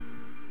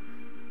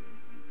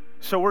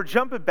So we're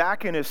jumping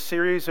back in a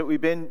series that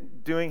we've been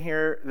doing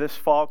here this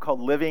fall called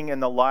Living in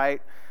the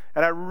Light.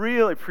 And I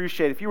really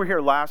appreciate, if you were here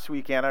last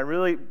weekend, I'm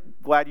really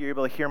glad you were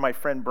able to hear my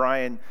friend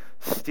Brian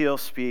Steele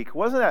speak.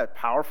 Wasn't that a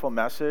powerful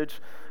message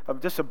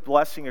of just a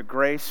blessing of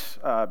grace,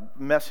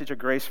 message of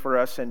grace for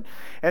us? And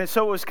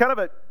so it was kind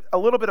of a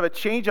little bit of a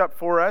change up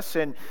for us.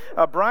 And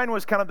Brian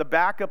was kind of the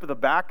backup of the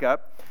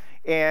backup.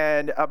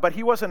 But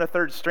he wasn't a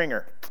third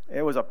stringer.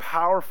 It was a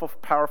powerful,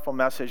 powerful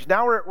message.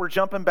 Now we're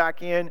jumping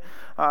back in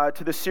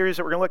to the series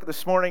that we're going to look at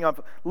this morning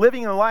of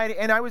Living in the Light.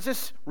 And I was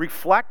just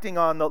reflecting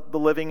on the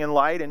living in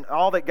light and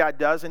all that God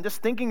does, and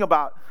just thinking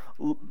about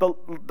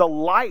the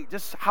light,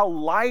 just how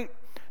light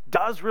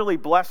does really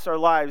bless our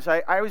lives.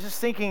 I was just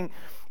thinking,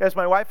 as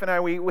my wife and I,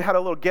 we had a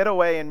little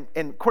getaway, and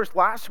of course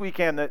last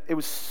weekend, it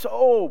was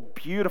so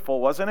beautiful,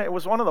 wasn't it? It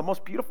was one of the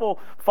most beautiful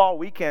fall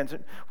weekends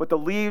with the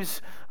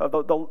leaves,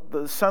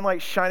 the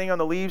sunlight shining on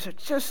the leaves.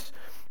 It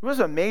was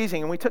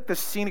amazing. And we took this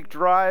scenic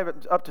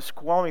drive up to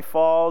Squamish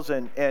Falls,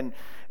 and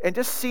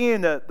just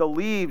seeing the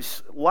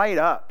leaves light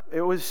up.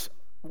 It was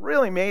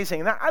really amazing.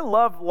 And I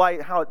love light,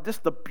 how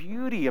just the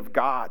beauty of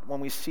God when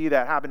we see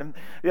that happen. And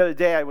the other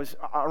day I was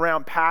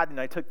around Patton.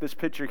 I took this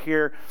picture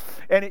here,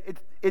 and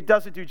it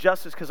doesn't do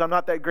justice because I'm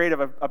not that great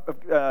of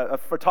a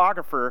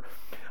photographer,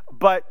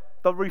 but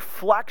the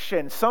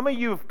reflection. Some of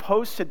you have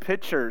posted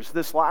pictures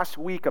this last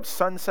week of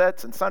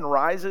sunsets and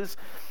sunrises,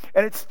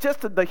 and it's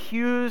just the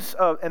hues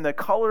and the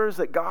colors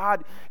that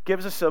God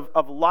gives us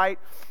of light.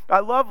 I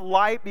love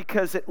light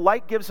because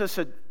light gives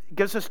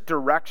us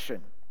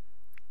direction.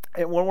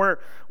 And when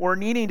we're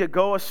needing to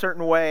go a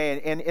certain way,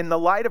 and in the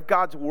light of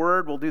God's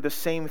Word, we'll do the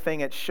same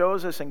thing. It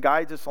shows us and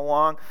guides us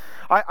along.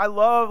 I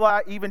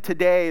love even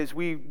today, as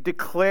we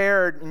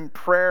declared in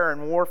prayer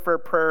and warfare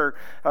prayer,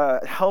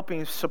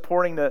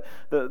 supporting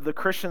the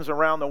Christians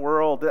around the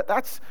world.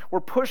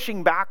 We're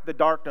pushing back the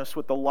darkness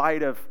with the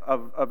light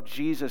of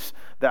Jesus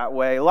that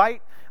way.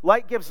 Light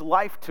gives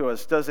life to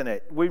us, doesn't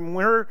it? When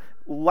we're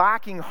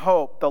lacking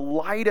hope, the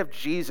light of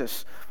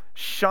Jesus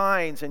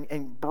shines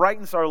and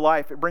brightens our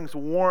life. It brings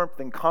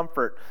warmth and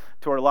comfort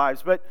to our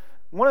lives. But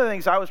one of the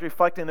things I was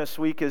reflecting this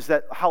week is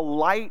that how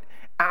light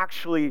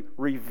actually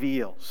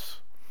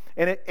reveals.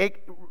 And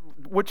it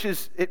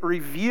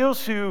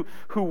reveals who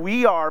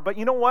we are, but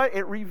you know what?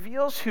 It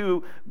reveals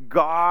who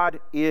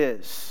God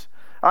is.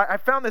 I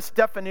found this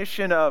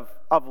definition of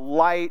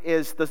light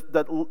is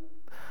the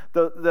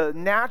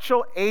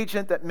natural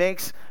agent that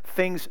makes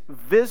things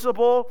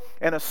visible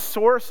and a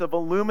source of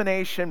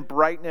illumination,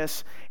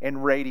 brightness,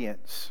 and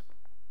radiance.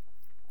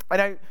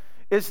 And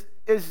as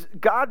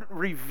God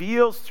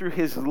reveals through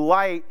His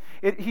light,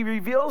 He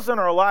reveals in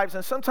our lives,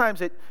 and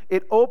sometimes it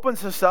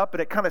opens us up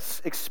and it kind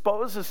of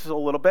exposes us a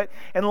little bit.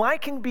 And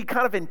light can be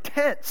kind of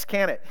intense,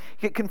 can it?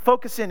 It can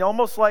focus in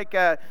almost like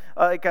a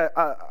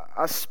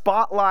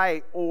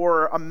spotlight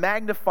or a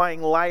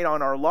magnifying light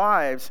on our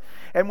lives.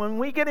 And when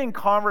we get in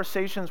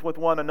conversations with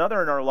one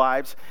another in our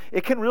lives,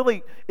 it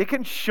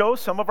can show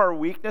some of our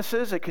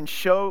weaknesses. It can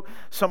show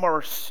some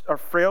of our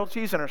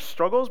frailties and our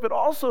struggles, but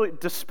also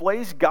it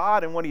displays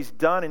God and what He's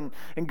done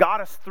and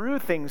got us through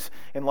things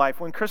in life.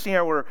 When Christy and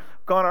I were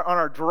gone on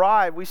our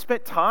drive, we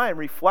spent time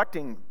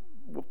reflecting.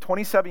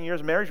 27 years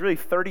of marriage, really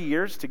 30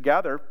 years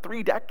together,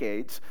 3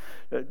 decades.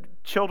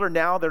 Children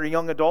now, they're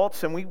young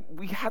adults, and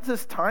we had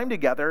this time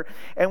together,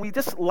 and we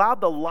just allowed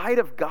the light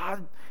of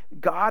God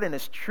and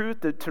His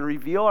truth to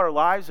reveal our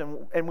lives,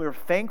 and we were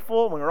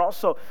thankful, and we were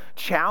also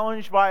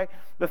challenged by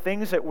the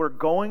things that we're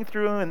going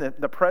through in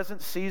the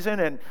present season.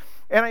 And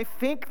I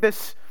think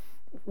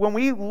when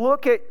we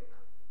look at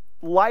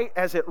light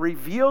as it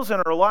reveals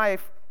in our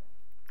life,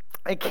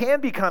 it can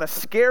be kind of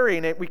scary,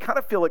 and we kind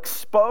of feel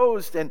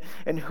exposed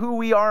and who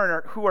we are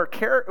and who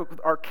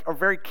our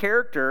very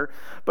character.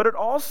 But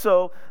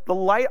the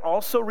light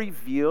also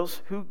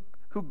reveals who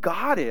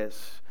God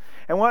is.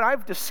 And what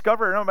I've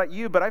discovered, I don't know about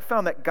you, but I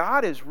found that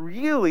God is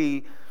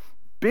really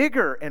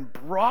bigger and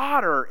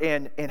broader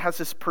and has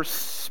this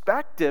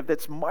perspective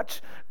that's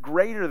much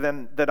greater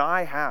than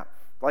I have.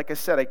 Like I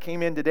said, I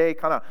came in today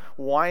kind of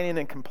whining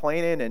and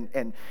complaining,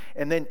 and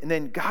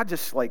then God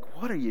just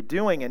like, what are you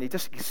doing? And He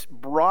just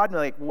broadened,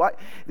 like, what?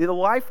 The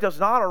life does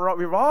not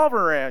revolve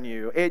around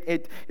you.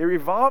 It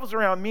revolves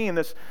around me in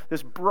this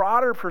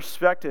broader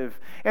perspective.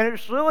 And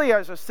it's really,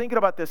 as I was thinking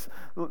about this,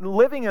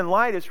 living in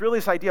light is really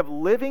this idea of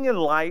living in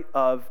light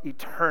of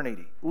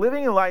eternity.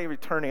 Living in light of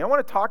eternity. I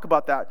want to talk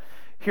about that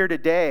here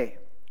today.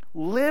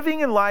 Living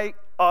in light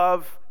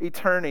of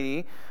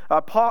eternity.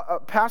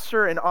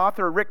 Pastor and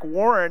author Rick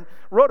Warren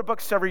wrote a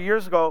book several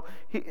years ago,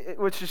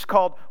 which is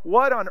called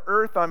 "What on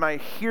Earth Am I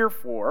Here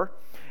For?"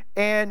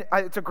 And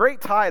it's a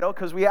great title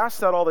because we ask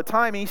that all the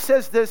time. And he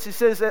says this, he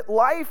says that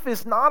life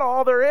is not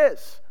all there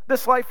is.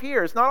 This life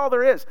here is not all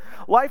there is.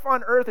 Life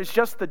on earth is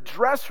just the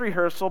dress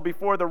rehearsal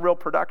before the real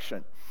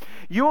production.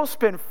 You will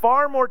spend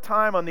far more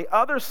time on the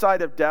other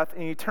side of death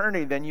in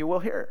eternity than you will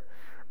here.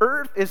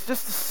 Earth is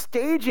just a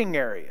staging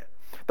area,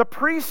 the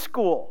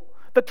preschool,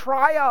 the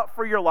tryout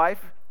for your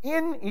life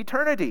in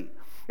eternity.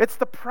 It's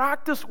the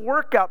practice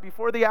workout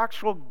before the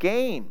actual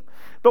game,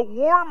 the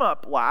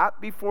warm-up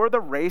lap before the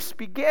race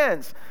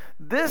begins.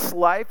 This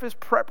life is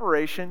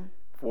preparation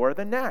for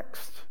the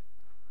next.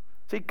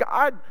 See,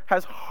 God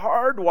has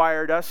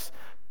hardwired us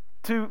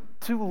to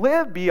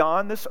live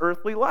beyond this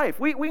earthly life.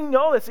 We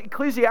know this.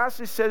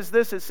 Ecclesiastes says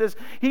this. It says,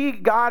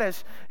 God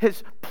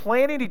has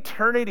planted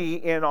eternity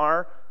in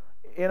our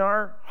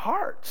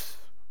hearts.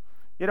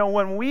 You know,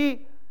 when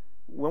we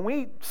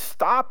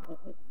stop,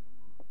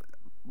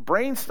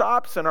 brain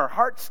stops and our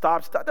heart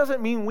stops, that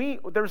doesn't mean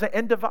there's an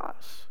end of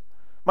us.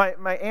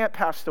 My aunt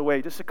passed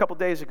away just a couple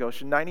days ago.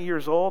 She's 90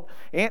 years old,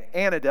 Aunt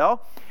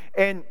Annadelle,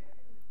 and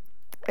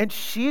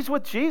she's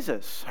with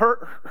Jesus.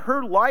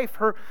 Her life,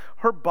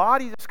 her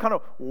body just kind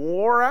of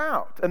wore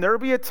out. And there will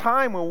be a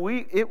time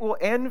when it will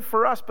end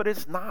for us, but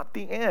it's not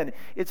the end.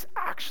 It's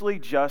actually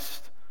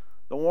just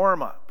the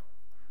warm-up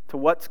to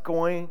what's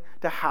going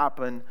to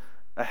happen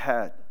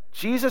ahead.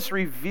 Jesus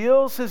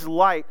reveals his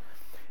light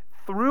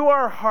through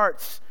our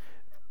hearts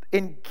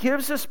and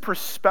gives us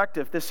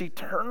perspective, this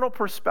eternal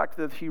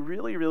perspective he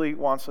really, really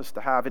wants us to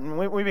have. And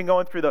we've been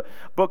going through the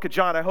book of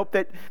John. I hope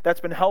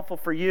that's been helpful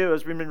for you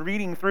as we've been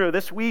reading through.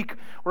 This week,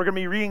 we're going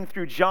to be reading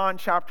through John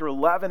chapter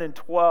 11 and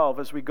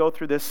 12 as we go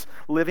through this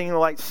Living in the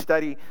Light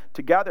study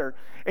together.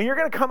 And you're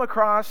going to come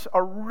across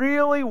a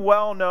really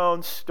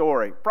well-known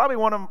story. Probably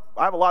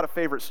I have a lot of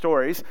favorite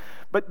stories,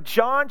 but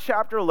John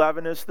chapter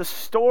 11 is the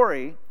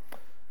story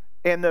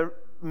and the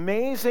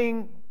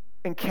amazing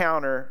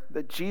encounter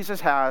that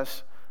Jesus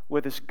has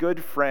with his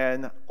good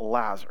friend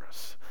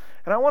Lazarus.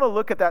 And I want to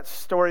look at that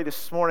story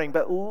this morning,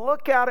 but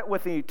look at it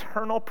with an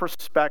eternal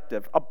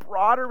perspective, a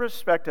broader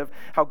perspective,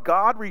 how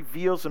God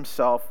reveals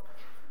himself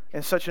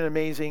in such an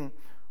amazing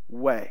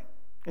way.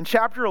 In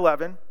chapter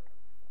 11,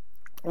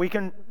 we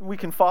can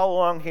follow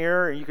along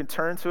here, and you can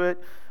turn to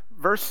it.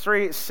 Verse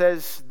 3, it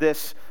says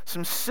this: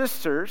 some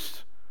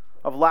sisters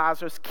of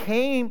Lazarus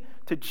came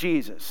to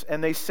Jesus,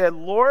 and they said,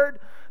 "Lord,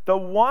 the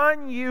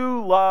one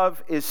you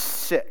love is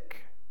sick."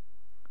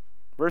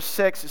 Verse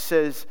 6, it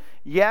says,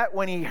 "Yet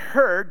when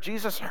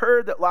Jesus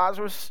heard that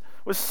Lazarus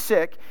was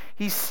sick,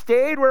 he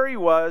stayed where he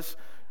was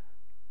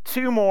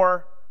 2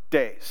 more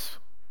days."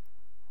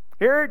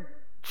 Here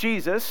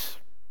Jesus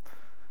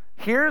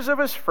hears of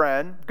his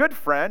friend, good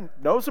friend,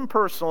 knows him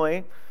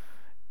personally,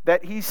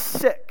 that he's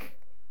sick.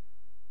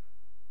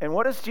 And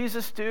what does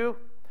Jesus do?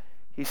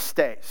 He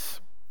stays.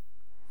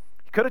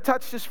 Could have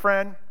touched his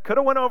friend, could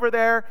have went over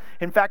there.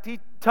 In fact, he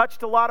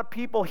touched a lot of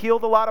people,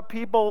 healed a lot of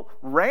people,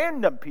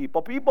 random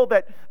people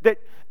that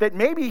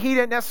maybe he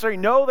didn't necessarily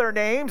know their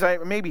names.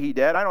 Maybe he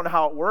did. I don't know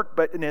how it worked,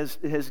 but in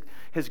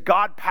his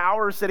God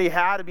powers that he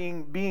had,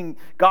 being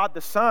God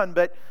the Son,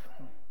 but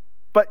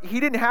he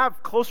didn't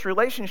have close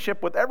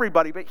relationship with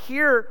everybody. But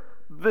here,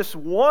 this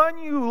one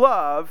you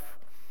love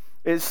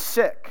is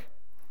sick.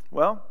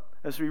 Well,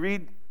 as you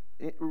read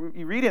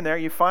in there,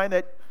 you find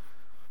that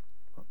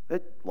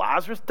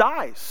Lazarus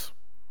dies.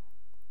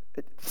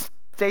 It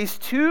stays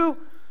two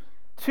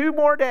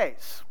more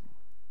days.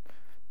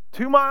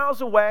 2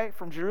 miles away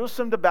from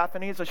Jerusalem to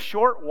Bethany. It's a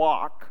short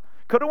walk.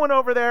 Could have went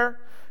over there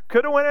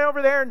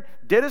and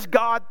did his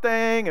God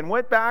thing and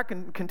went back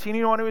and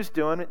continued on what he was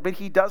doing, but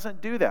he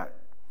doesn't do that.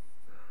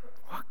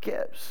 What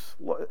gives?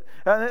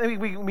 And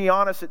we can be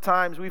honest, at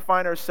times we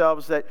find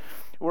ourselves that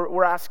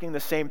we're asking the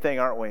same thing,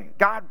 aren't we?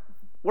 God,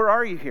 where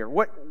are you here?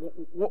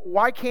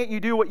 Why can't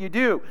you do what you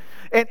do?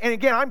 And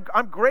again,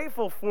 I'm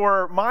grateful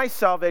for my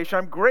salvation.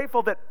 I'm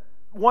grateful that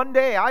one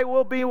day I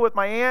will be with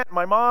my aunt,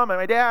 my mom, and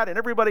my dad, and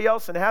everybody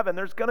else in heaven.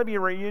 There's going to be a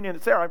reunion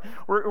that's there.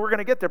 We're going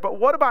to get there. But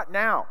what about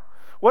now?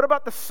 What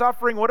about the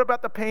suffering? What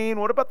about the pain?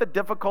 What about the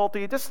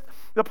difficulty? Just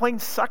the plain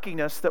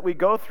suckiness that we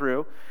go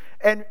through.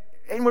 And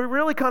we're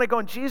really kind of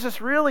going,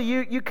 Jesus, really,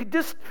 you could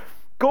just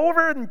go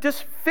over and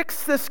just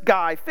fix this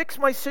guy, fix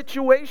my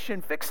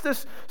situation, fix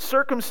this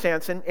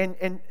circumstance.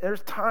 And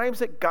there's times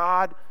that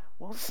God,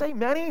 we'll say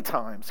many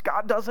times,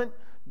 God doesn't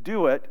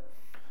do it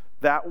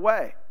that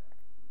way.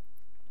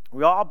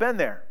 We all been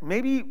there.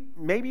 Maybe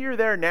you're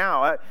there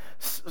now.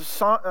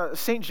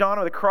 St. John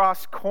of the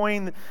Cross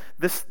coined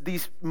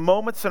these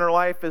moments in our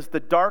life as the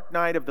dark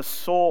night of the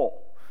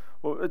soul.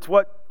 Well, it's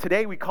what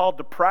today we call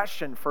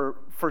depression for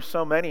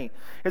so many.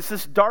 It's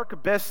this dark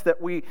abyss that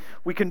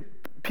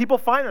people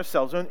find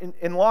themselves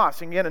in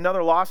loss. And again,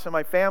 another loss in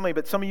my family,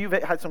 but some of you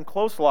have had some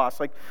close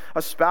loss, like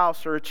a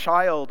spouse or a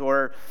child,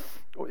 or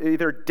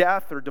either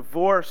death or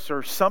divorce,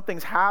 or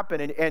something's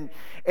happened.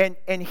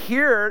 And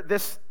here,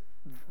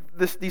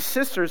 these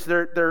sisters,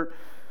 they're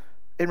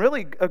and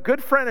really a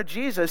good friend of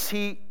Jesus,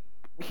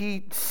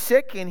 he's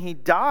sick and he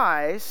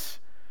dies.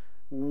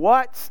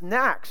 What's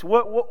next?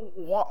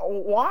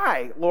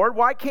 Why, Lord?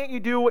 Why can't you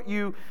do what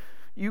you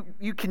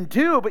can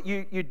do, but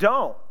you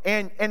don't?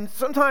 And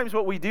sometimes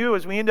what we do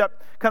is we end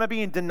up kind of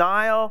being in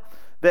denial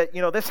that,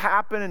 this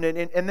happened,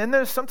 and then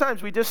there's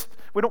sometimes we don't,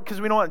 because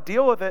we don't want to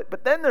deal with it.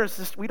 But then there's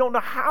this, we don't know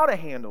how to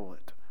handle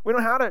it. We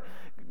don't know how to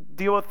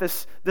deal with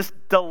this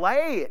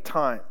delay at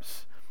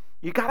times.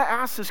 you got to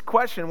ask this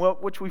question,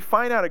 which we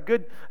find out a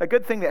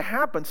good thing that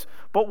happens.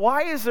 But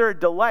why is there a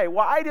delay?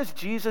 Why does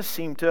Jesus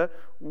seem to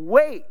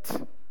wait?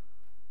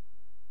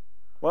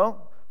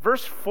 Well,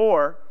 verse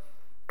 4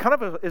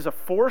 kind of is a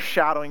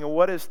foreshadowing of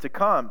what is to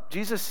come.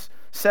 Jesus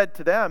said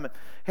to them,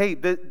 hey,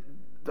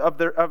 of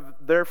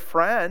their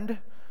friend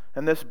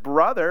and this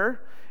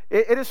brother,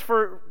 it is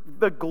for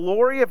the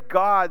glory of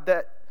God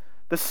that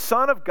the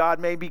Son of God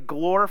may be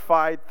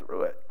glorified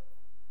through it.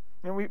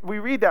 And we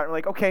read that and we're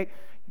like,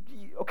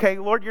 okay,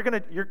 Lord,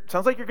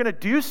 sounds like you're gonna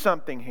do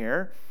something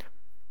here,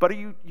 but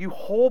you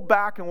hold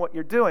back in what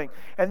you're doing.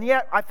 And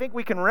yet I think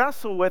we can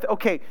wrestle with,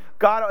 okay,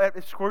 God,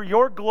 it's for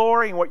your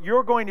glory and what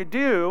you're going to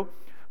do.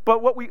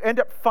 But what we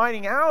end up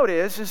finding out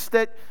is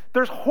that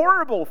there's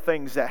horrible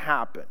things that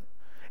happen,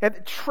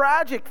 and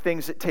tragic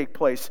things that take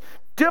place,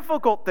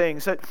 difficult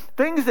things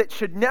that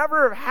should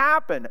never have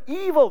happened,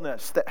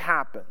 evilness that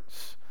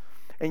happens.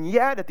 And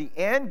yet at the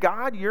end,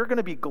 God, you're going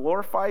to be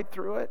glorified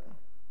through it.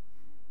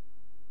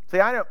 See,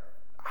 I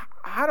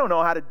don't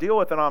know how to deal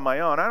with it on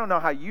my own. I don't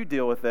know how you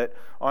deal with it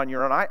on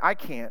your own. I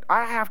can't.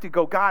 I have to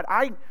go, God,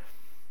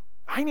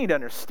 I need to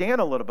understand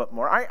a little bit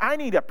more. I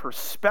need a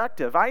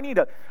perspective. I need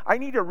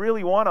to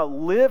really want to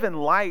live in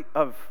light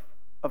of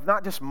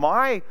not just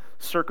my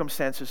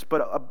circumstances,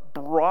 but a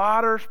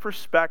broader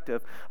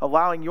perspective,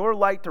 allowing your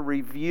light to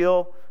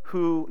reveal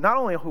not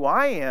only who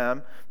I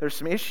am, there's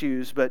some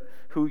issues, but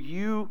who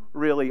you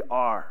really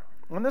are.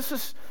 And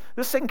this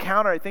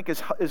encounter, I think,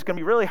 is going to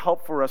be really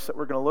helpful for us that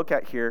we're going to look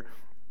at here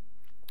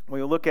when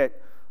we look at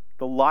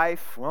the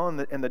life,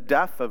 and the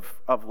death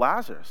of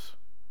Lazarus.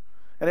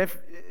 And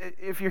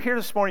if you're here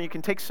this morning, you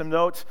can take some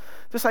notes.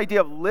 This idea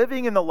of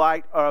living in the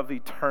light of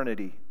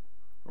eternity,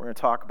 we're going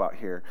to talk about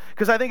here.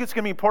 Because I think it's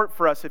going to be important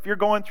for us. If you're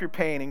going through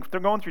pain, if they're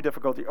going through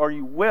difficulty, or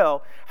you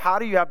will, how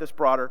do you have this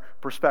broader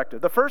perspective?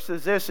 The first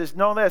is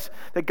know this,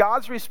 that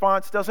God's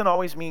response doesn't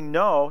always mean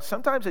no.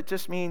 Sometimes it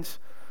just means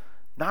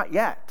not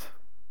yet.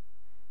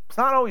 It's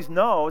not always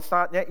no, it's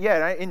not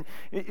yet. And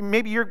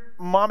maybe your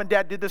mom and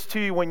dad did this to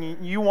you when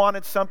you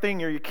wanted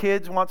something, or your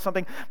kids want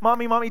something.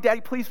 Mommy,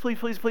 daddy, please,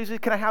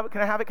 can I have it?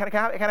 Can I have it? Can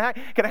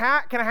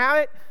I have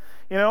it?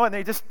 And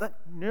they just,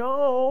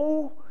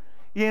 no,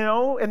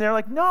 and they're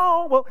like,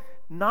 no, well,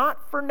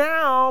 not for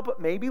now,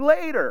 but maybe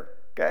later.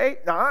 Okay,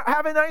 not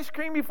having ice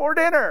cream before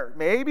dinner,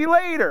 maybe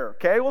later.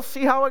 Okay, we'll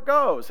see how it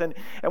goes. And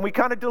we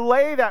kind of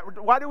delay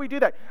that. Why do we do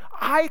that?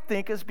 I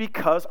think it's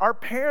because our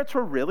parents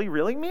were really,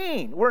 really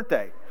mean, weren't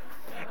they?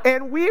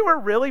 And we were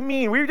really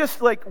mean. We were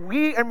just like,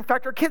 in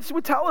fact, our kids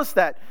would tell us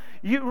that.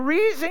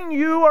 Reason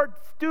you are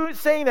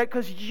saying that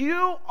because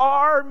you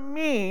are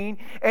mean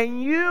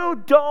and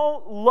you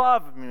don't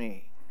love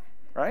me,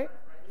 right?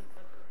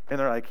 And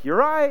they're like, you're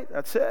right,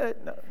 that's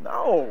it.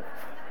 No.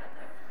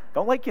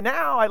 Don't like you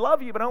now. I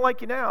love you, but I don't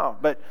like you now.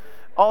 But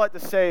all I have to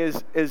say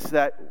is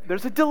that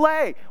there's a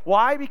delay.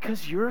 Why?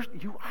 Because you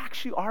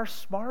actually are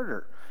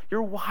smarter.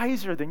 You're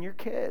wiser than your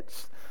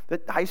kids.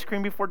 That ice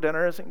cream before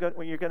dinner isn't good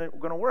when you're going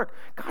to work.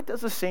 God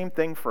does the same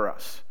thing for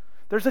us.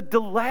 There's a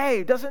delay.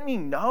 It doesn't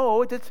mean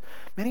no.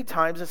 Many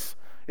times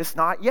it's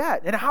not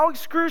yet. And how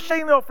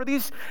excruciating though for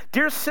these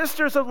dear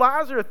sisters of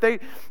Lazarus. There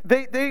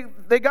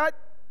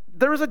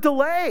was a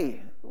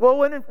delay.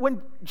 Well,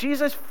 when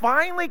Jesus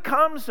finally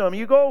comes to them,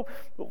 you go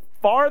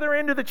farther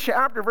into the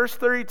chapter, verse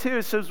 32,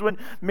 it says, when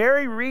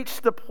Mary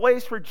reached the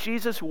place where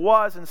Jesus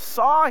was and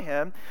saw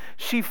him,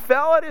 she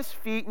fell at his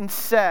feet and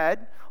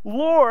said,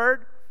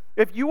 Lord,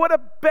 if you would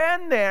have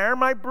been there,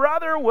 my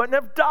brother wouldn't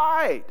have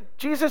died.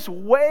 Jesus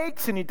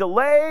waits and he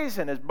delays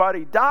and his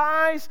buddy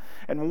dies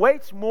and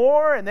waits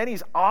more, and then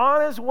he's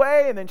on his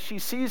way, and then she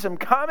sees him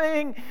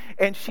coming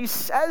and she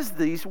says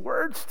these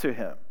words to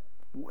him.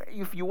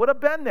 If you would have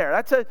been there.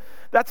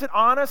 That's an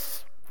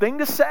honest thing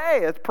to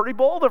say. It's pretty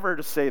bold of her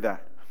to say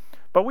that.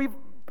 But we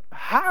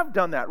have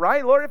done that,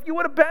 right? Lord, if you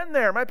would have been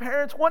there, my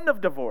parents wouldn't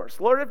have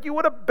divorced. Lord, if you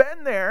would have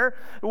been there,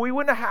 we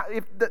wouldn't have,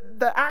 if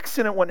the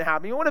accident wouldn't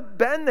happen, you would have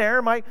been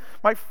there, my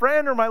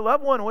friend or my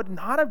loved one would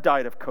not have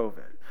died of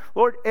COVID.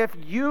 Lord, if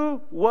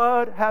you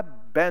would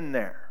have been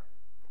there.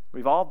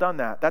 We've all done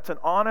that. That's an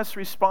honest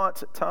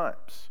response at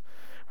times.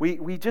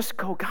 We just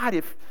go, God,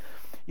 if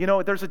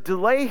there's a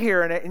delay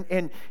here,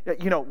 and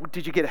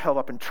did you get held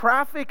up in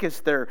traffic?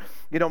 Is there,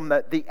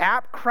 the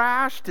app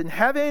crashed in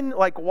heaven?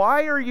 Like,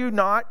 why are you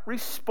not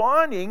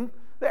responding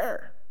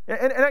there?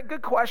 And a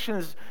good question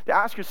is to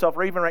ask yourself,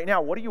 or even right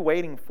now, what are you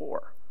waiting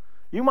for?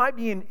 You might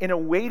be in a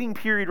waiting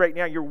period right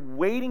now. You're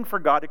waiting for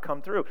God to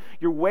come through.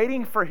 You're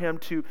waiting for him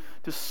to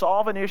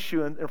solve an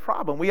issue and a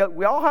problem. We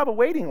all have a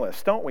waiting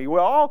list, don't we? We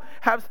all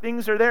have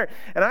things that are there.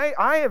 And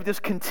I have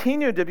just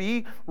continued to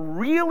be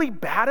really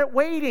bad at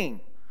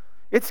waiting.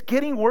 It's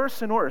getting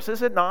worse and worse,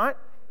 is it not?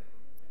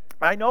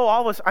 I know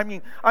all this. I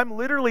mean, I'm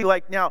literally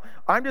like now,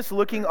 I'm just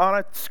looking on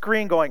a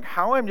screen going,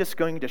 how I'm just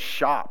going to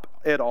shop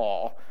it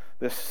all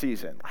this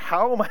season.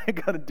 How am I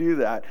going to do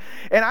that?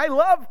 And I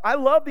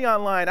love the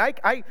online.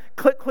 I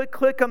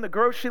click on the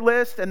grocery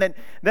list, and then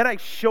I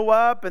show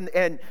up and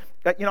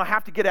I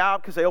have to get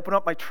out because I open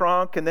up my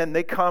trunk, and then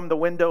they come the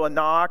window and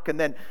knock, and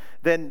then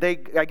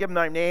I give them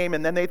my name,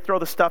 and then they throw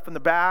the stuff in the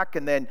back,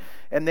 and then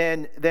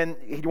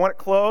you want it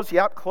closed?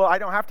 Yep, close. I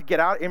don't have to get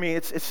out. I mean,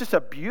 it's just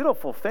a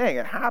beautiful thing.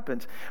 It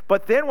happens.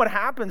 But then what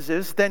happens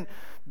is then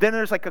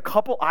there's like a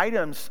couple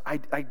items I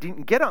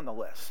didn't get on the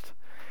list,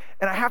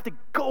 and I have to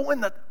go in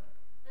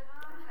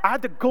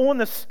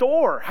the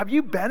store. Have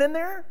you been in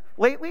there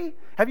lately?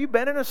 Have you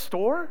been in a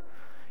store?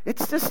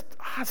 It's just,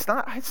 it's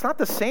not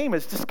the same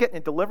as just getting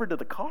it delivered to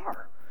the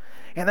car.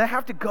 And I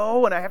have to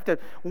go and I have to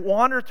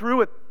wander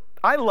through it.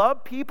 I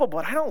love people,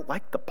 but I don't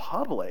like the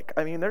public.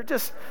 I mean, they're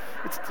just,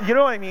 you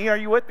know what I mean? Are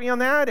you with me on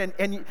that? And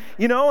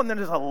then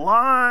there's a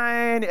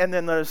line, and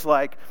then there's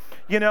like,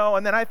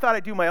 and then I thought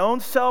I'd do my own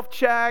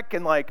self-check,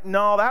 and like,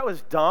 no, that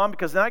was dumb,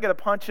 because then I got to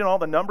punch in all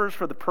the numbers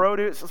for the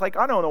produce. It's like,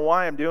 I don't know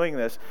why I'm doing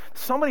this.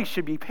 Somebody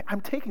should be,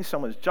 I'm taking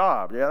someone's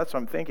job. Yeah, that's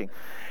what I'm thinking.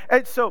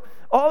 And so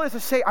all this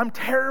to say, I'm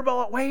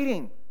terrible at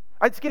waiting.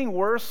 It's getting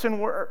worse and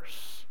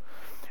worse.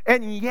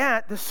 And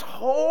yet, this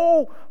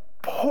whole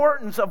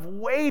importance of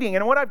waiting,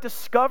 and what I've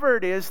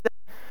discovered is that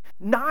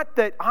not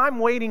that I'm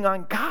waiting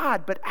on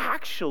God, but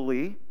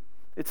actually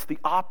it's the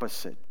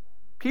opposite.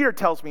 Peter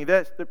tells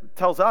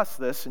us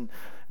this in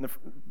the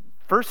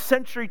first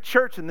century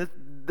church, and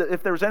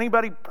if there was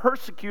anybody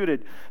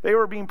persecuted, they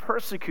were being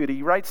persecuted.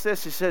 He writes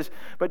this, he says,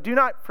 "But do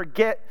not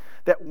forget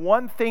that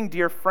one thing,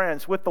 dear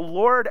friends, with the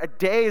Lord a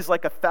day is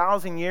like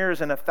 1,000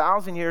 years, and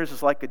 1,000 years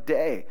is like a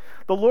day.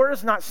 The Lord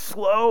is not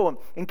slow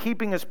in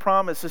keeping his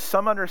promise, as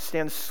some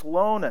understand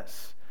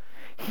slowness.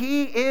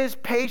 He is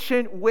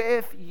patient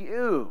with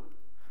you,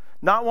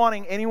 not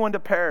wanting anyone to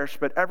perish,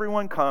 but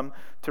everyone come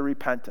to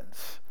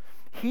repentance."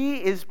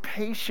 He is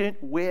patient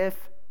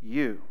with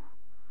you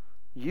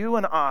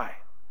and I,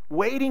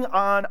 waiting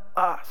on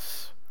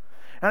us.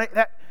 And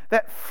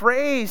that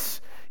phrase,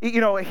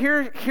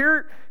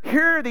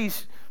 here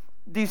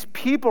these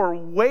people are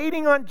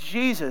waiting on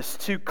Jesus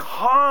to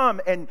come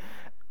and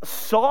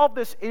solve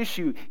this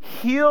issue,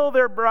 heal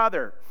their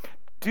brother,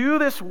 do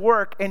this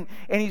work, and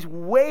he's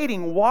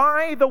waiting.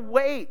 Why the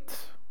wait?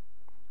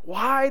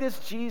 Why does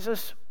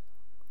Jesus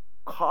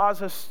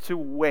cause us to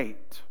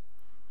wait?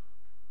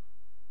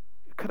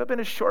 It could have been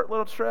a short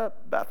little trip,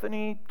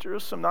 Bethany,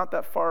 Jerusalem, not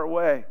that far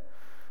away.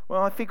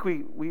 Well, I think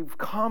we've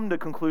come to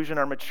conclusion,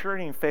 our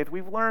maturity in faith,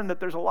 we've learned that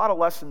there's a lot of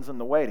lessons in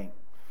the waiting.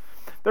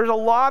 There's a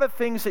lot of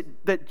things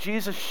that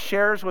Jesus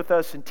shares with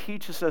us and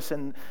teaches us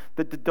in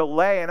the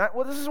delay. And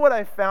this is what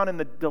I found in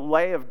the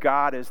delay of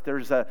God, is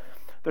there's a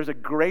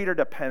greater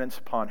dependence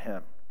upon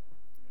him.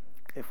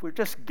 If we're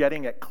just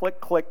getting it, click,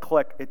 click,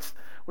 click,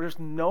 there's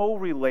no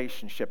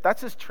relationship.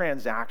 That's just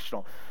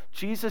transactional.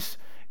 Jesus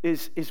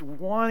is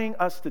wanting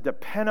us to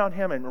depend on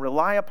him and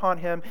rely upon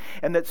him,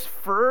 and that's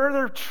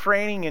further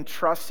training and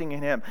trusting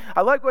in him.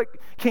 I like what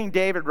King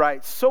David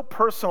writes, so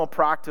personal,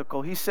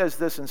 practical. He says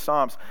this in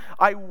Psalms,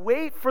 "I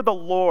wait for the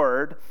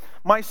Lord,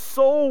 my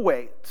soul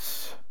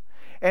waits,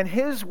 and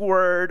his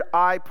word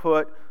I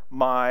put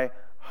my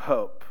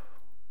hope."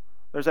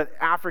 There's an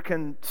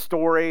African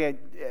story, I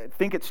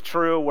think it's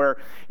true, where,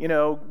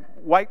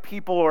 white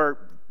people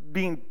are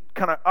being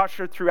kind of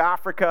ushered through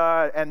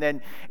Africa, and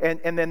then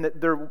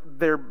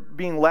they're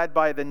being led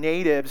by the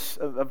natives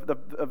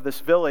of this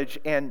village,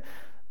 and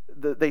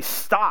they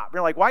stop.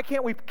 They're like, "Why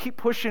can't we keep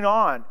pushing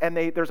on?" And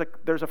there's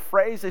a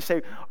phrase they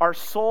say, "Our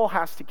soul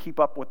has to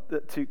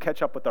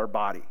catch up with our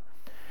body."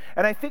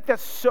 And I think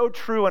that's so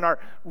true in our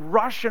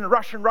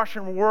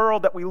Russian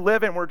world that we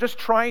live in. We're just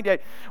trying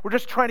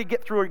to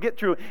get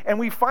through, and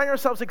we find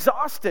ourselves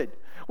exhausted.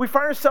 We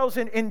find ourselves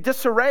in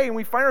disarray, and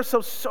we find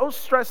ourselves so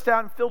stressed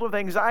out and filled with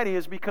anxiety,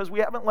 is because we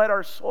haven't let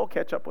our soul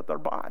catch up with our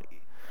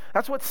body.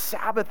 That's what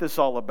Sabbath is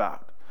all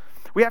about.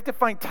 We have to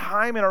find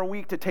time in our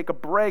week to take a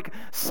break,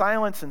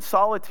 silence and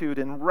solitude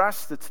and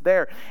rest that's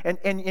there.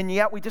 And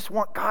yet we just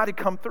want God to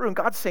come through. And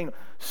God's saying,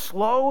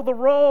 slow the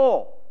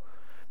roll.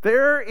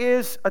 There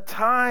is a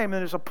time, and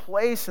there's a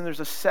place, and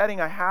there's a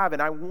setting I have,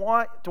 and I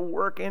want to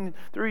work in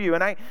through you.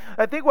 And I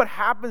think what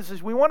happens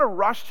is we want to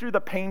rush through the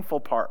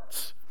painful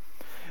parts.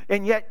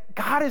 And yet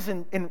God is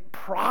in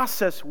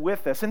process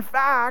with us. In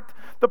fact,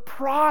 the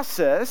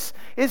process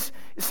is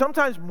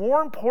sometimes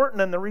more important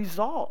than the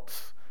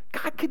results.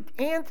 God could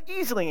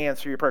easily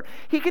answer your prayer.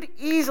 He could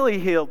easily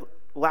heal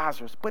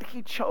Lazarus, but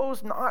he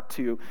chose not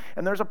to.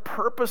 And there's a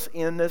purpose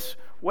in this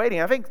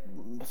waiting. I think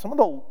some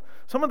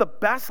of the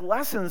best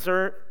lessons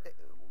are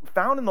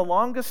found in the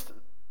longest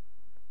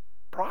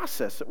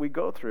process that we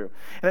go through.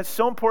 And it's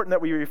so important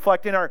that we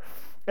reflect. In our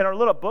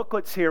little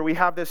booklets here, we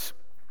have this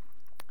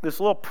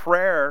little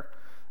prayer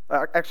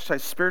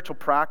exercise, spiritual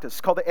practice.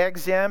 It's called the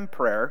Exam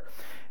Prayer.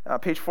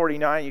 Page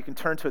 49, you can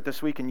turn to it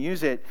this week and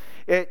use it.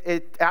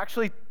 It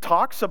actually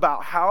talks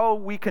about how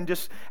we can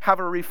just have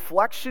a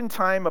reflection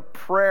time of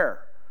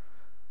prayer.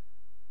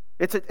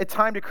 It's a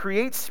time to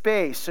create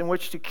space in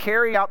which to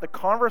carry out the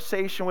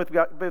conversation with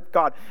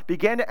God.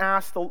 Begin to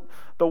ask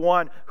the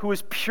one who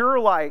is pure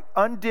light,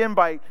 undimmed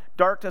by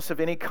darkness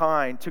of any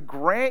kind, to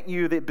grant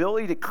you the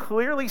ability to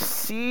clearly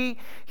see,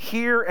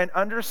 hear, and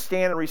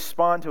understand and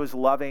respond to his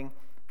loving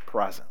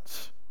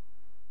presence.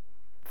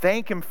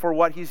 Thank him for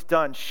what he's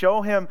done.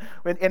 Show him,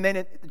 and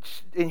then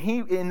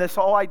in this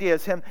whole idea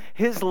is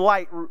his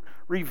light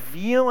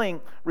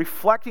revealing,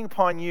 reflecting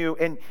upon you,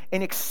 and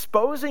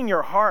exposing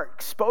your heart,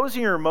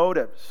 exposing your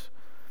motives,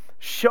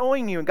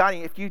 showing you and guiding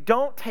you. If you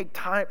don't take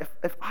time,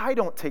 if I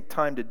don't take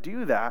time to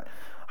do that,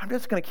 I'm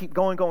just going to keep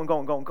going,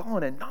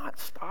 and not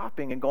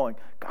stopping and going,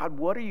 God,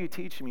 what are you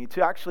teaching me?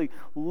 To actually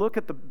look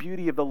at the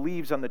beauty of the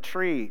leaves on the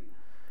tree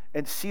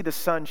and see the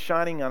sun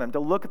shining on them, to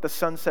look at the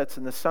sunsets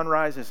and the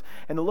sunrises,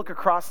 and to look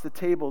across the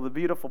table, the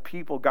beautiful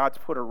people God's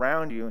put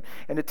around you,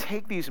 and to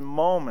take these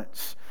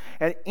moments,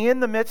 and in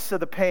the midst of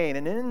the pain,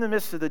 and in the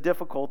midst of the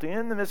difficulty,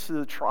 in the midst of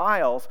the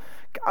trials,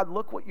 God,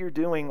 look what you're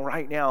doing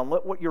right now, and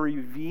look what you're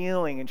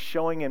revealing and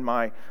showing in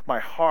my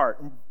heart,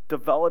 and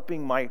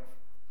developing my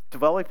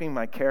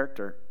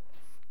character.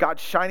 God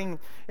shining,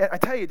 and I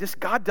tell you, just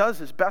God does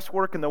his best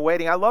work in the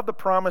waiting. I love the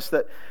promise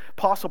that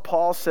Apostle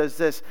Paul says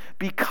this: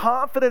 be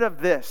confident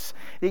of this,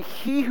 that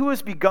he who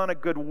has begun a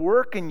good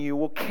work in you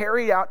will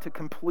carry it out to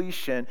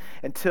completion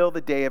until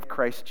the day of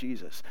Christ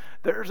Jesus.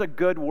 There's a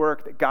good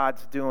work that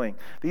God's doing.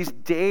 These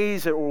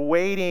days that we're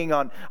waiting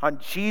on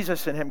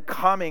Jesus and him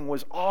coming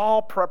was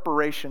all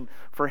preparation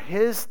for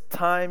his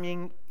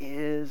timing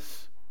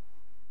is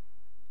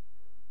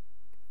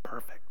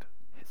perfect.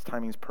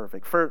 Timing is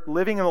perfect. For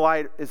living in the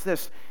light is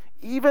this: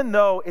 even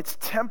though it's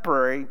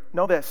temporary,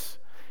 know this,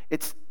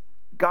 it's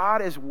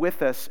God is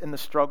with us in the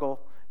struggle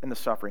and the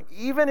suffering.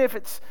 Even if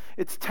it's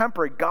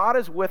temporary, God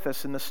is with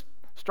us in the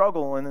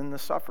struggle and in the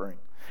suffering.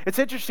 It's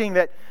interesting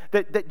that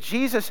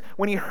Jesus,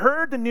 when he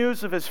heard the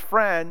news of his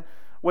friend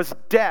was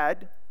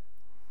dead,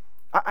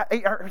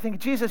 I think,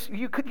 Jesus,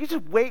 you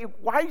just wait.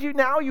 Why did you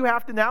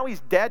now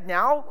he's dead.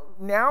 Now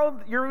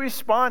you're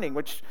responding,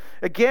 which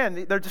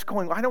again, they're just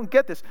going, I don't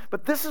get this.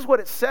 But this is what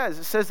it says.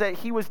 It says that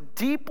he was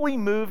deeply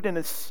moved in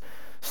his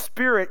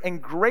spirit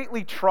and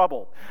greatly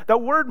troubled. The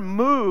word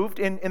moved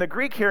in the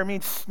Greek here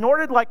means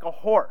snorted like a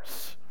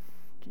horse.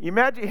 Can you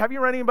imagine, have you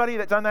run anybody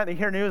that's done that and you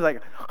hear news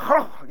like,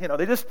 oh,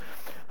 they just,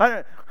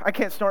 I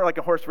can't snort like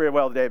a horse very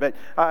well today, but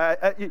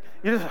you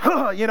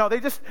just, they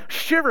just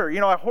shiver,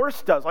 a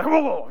horse does, like,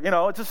 whoa,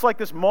 it's just like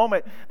this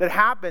moment that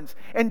happens.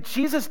 And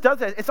Jesus does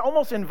that. It's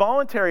almost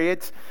involuntary.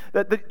 It's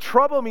that the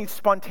trouble means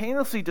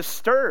spontaneously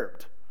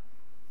disturbed.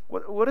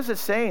 What is it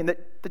saying?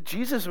 That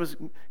Jesus was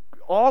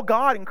all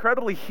God,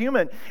 incredibly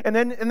human. And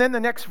then the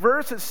next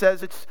verse, it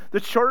says, it's the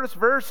shortest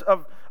verse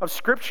of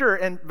Scripture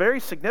and very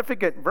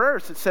significant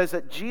verse. It says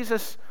that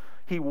Jesus,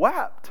 he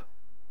wept.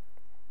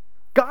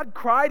 God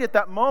cried at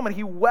that moment.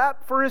 He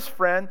wept for his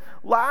friend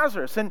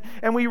Lazarus. And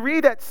we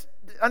read that,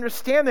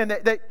 understand then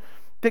that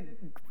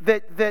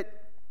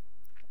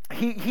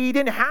he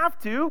didn't have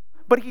to,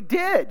 but he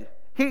did.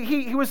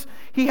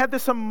 He had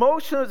this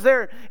emotion that was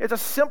there. It's a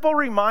simple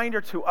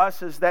reminder to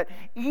us is that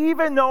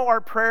even though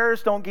our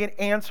prayers don't get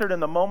answered in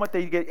the moment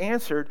they get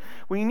answered,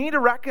 we need to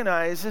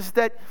recognize is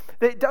that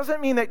it doesn't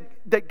mean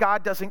that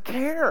God doesn't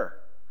care.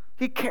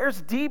 He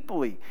cares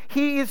deeply.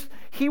 He is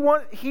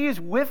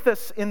with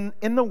us in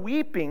the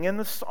weeping, in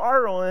the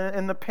sorrow,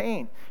 and the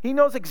pain. He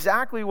knows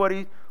exactly what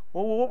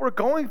we're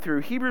going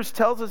through. Hebrews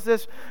tells us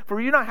this: for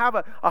you not have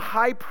a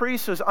high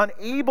priest who is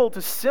unable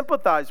to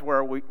sympathize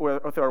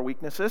with our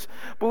weaknesses,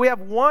 but we have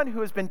one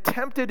who has been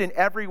tempted in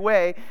every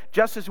way,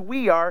 just as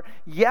we are,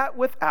 yet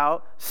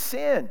without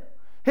sin.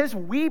 His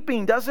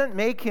weeping doesn't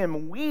make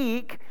him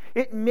weak.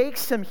 It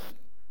makes him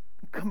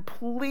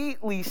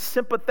completely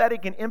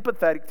sympathetic and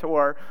empathetic to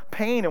our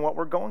pain and what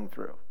we're going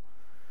through.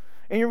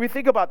 And we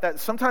think about that,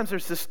 sometimes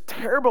there's this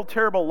terrible,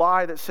 terrible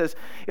lie that says,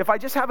 if I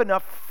just have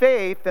enough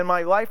faith, then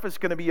my life is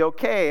going to be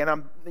okay, and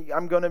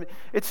I'm going to,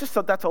 it's just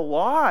that's a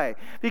lie.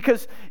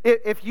 Because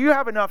if you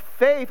have enough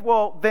faith,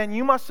 well, then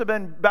you must have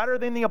been better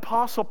than the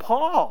Apostle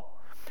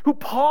Paul, who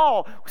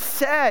Paul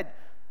said,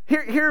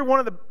 here one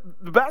of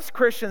the best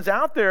Christians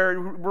out there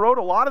who wrote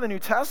a lot of the New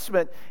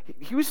Testament,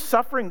 he was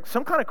suffering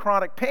some kind of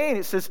chronic pain.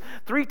 It says,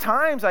 3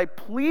 times I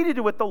pleaded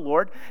with the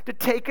Lord to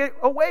take it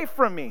away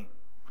from me.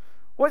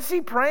 What's he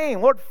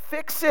praying? Lord,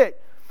 fix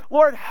it.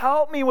 Lord,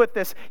 help me with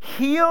this.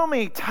 Heal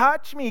me,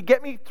 touch me,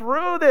 get me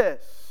through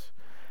this.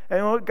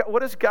 And what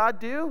does God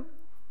do?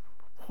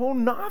 Oh,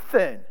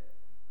 nothing.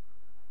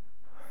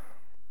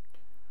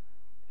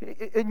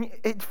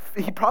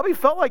 He probably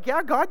felt like,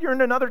 yeah, God, you're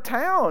in another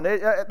town.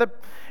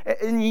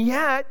 And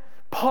yet,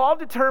 Paul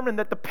determined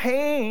that the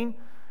pain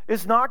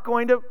is not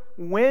going to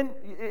win.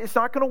 It's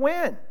not going to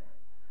win.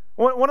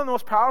 One of the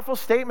most powerful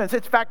statements,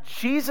 in fact,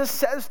 Jesus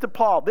says to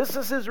Paul, this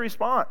is his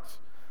response: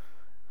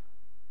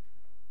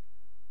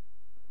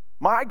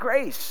 my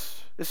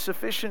grace is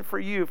sufficient for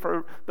you,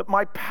 for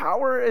my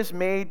power is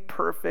made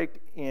perfect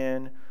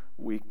in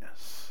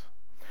weakness.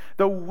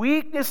 The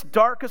weakest,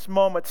 darkest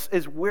moments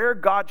is where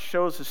God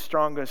shows his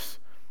strongest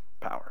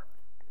power.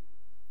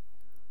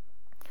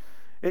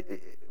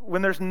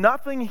 When there's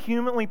nothing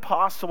humanly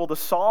possible to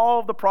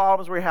solve the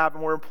problems we have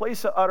and we're in a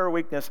place of utter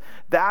weakness,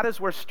 that is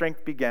where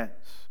strength begins.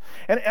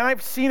 And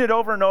I've seen it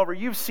over and over.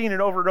 You've seen it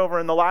over and over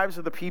in the lives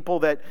of the people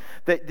that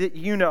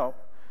you know.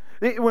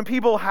 When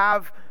people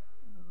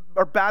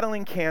are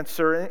battling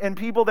cancer and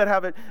people that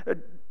have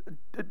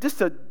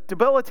just a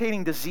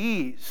debilitating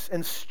disease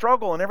and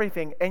struggle and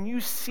everything, and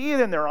you see it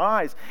in their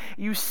eyes.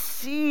 You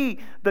see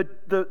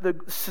the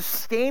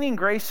sustaining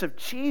grace of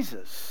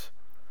Jesus.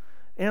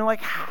 And you're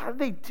like, how do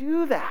they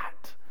do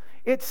that?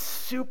 It's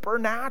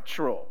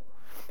supernatural.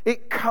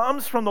 It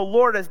comes from the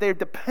Lord as they're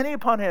depending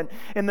upon Him.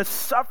 In the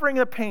suffering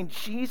and the pain,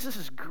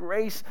 Jesus'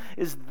 grace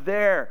is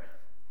there.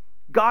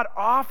 God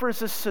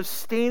offers us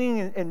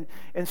sustaining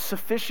and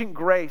sufficient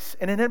grace,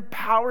 and it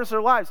empowers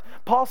their lives.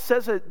 Paul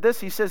says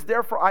this, he says,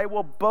 therefore I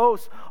will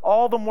boast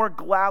all the more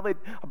gladly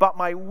about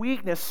my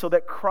weakness so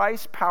that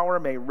Christ's power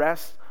may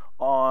rest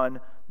on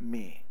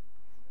me.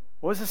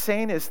 What is it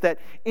saying is that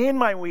in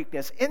my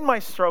weakness, in my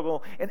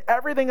struggle, in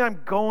everything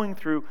I'm going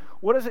through,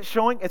 what is it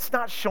showing? It's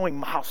not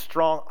showing how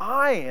strong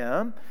I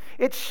am.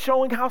 It's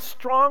showing how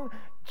strong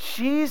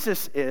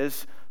Jesus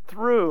is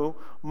through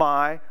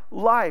my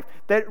life.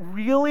 That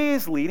really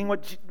is leading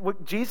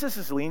what Jesus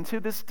is leading to,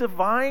 this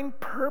divine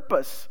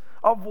purpose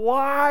of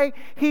why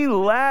He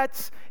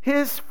lets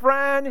His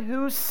friend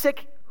who's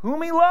sick,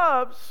 whom He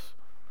loves,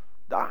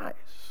 dies.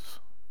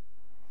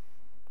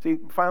 See,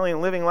 finally,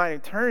 in living light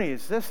eternity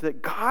is this,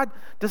 that God's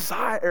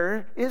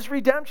desire is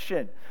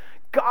redemption.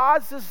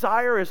 God's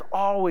desire is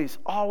always,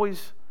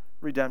 always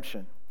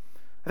redemption.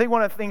 I think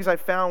one of the things I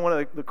found, one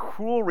of the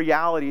cruel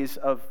realities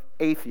of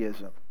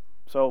atheism.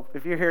 So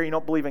if you're here and you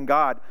don't believe in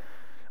God,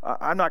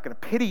 I'm not going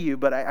to pity you,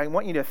 but I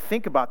want you to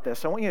think about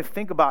this. I want you to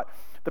think about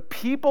the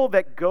people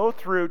that go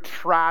through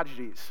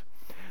tragedies,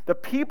 the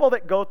people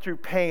that go through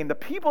pain, the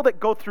people that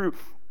go through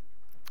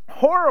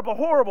horrible,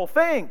 horrible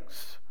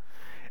things.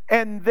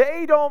 And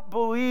they don't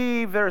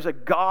believe there's a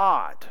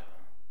God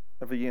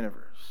of the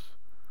universe.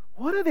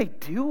 What do they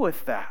do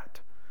with that?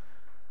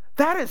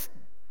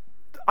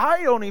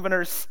 I don't even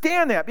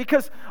understand that,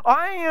 because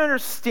I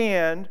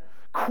understand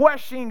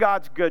questioning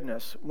God's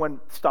goodness when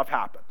stuff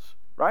happens,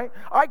 right?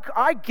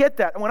 I get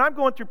that. When I'm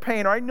going through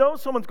pain, or I know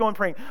someone's going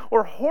through pain,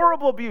 or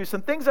horrible abuse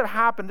and things that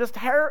happen, just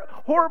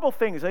horrible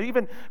things that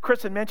even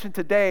Kristen mentioned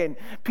today, and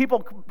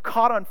people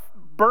caught on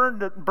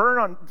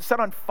set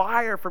on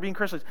fire for being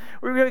Christians.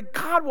 We're like,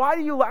 God, why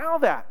do you allow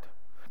that?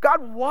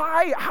 God,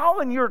 why?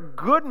 How in your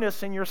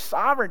goodness and your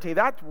sovereignty,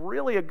 that's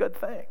really a good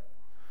thing.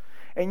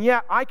 And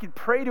yet I could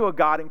pray to a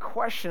God and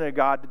question a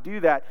God to do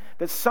that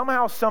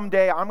somehow,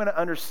 someday, I'm going to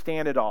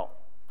understand it all.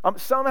 I'm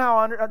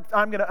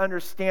going to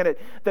understand it,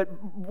 that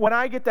when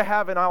I get to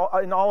heaven,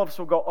 and all of us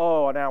will go,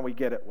 oh, now we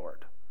get it,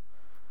 Lord.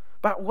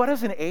 But what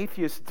does an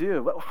atheist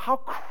do? How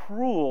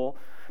cruel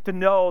to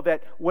know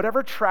that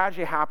whatever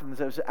tragedy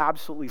happens is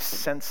absolutely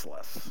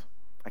senseless.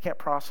 I can't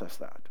process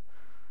that.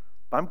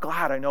 But I'm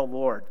glad I know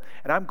Lord.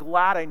 And I'm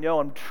glad I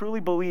know and truly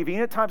believe,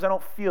 even at times I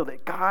don't feel,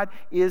 that God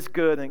is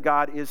good and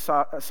God is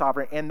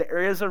sovereign. And there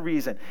is a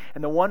reason.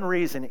 And the one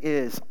reason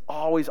is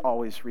always,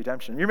 always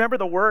redemption. You remember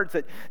the words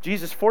that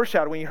Jesus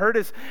foreshadowed when he heard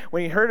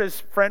his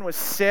friend was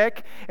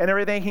sick and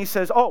everything. He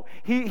says, oh,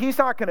 he's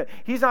not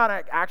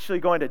actually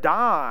going to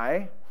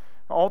die.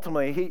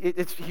 Ultimately,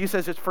 he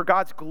says it's for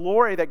God's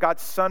glory that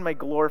God's Son may be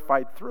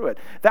glorified through it.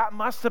 That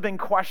must have been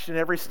questioned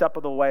every step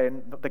of the way,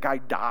 and the guy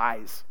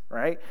dies,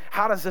 right?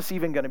 How is this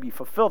even going to be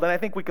fulfilled? And I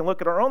think we can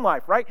look at our own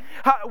life, right?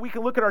 We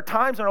can look at our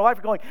times in our life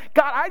and going,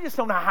 God, I just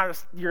don't know how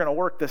you're going to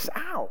work this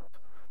out.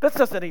 This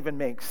doesn't even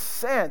make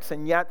sense,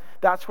 and yet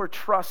that's where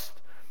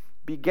trust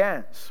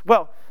begins.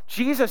 Well,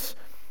 Jesus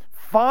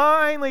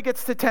finally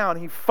gets to town.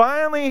 He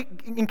finally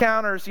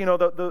encounters,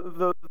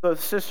 the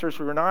sisters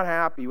who are not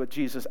happy with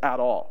Jesus at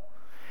all.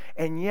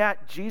 And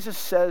yet, Jesus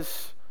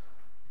says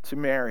to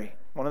Mary,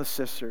 one of the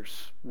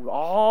sisters, with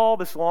all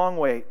this long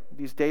wait,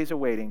 these days of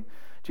waiting,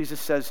 Jesus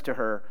says to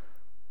her,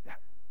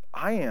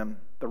 I am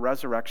the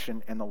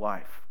resurrection and the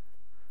life.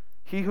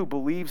 He who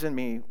believes in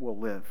me will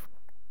live,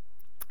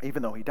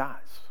 even though he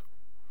dies.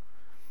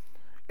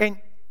 And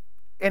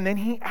then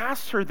he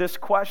asks her this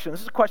question.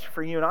 This is a question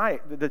for you and I.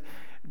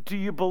 Do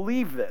you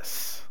believe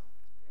this?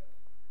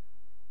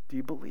 Do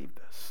you believe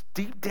this?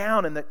 Deep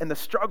down in the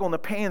struggle and the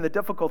pain and the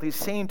difficulty he's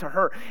saying to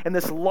her, and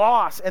this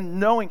loss and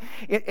knowing,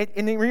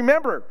 and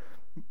remember,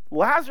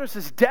 Lazarus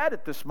is dead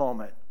at this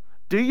moment.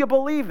 Do you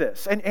believe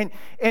this? And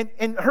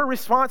her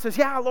response is,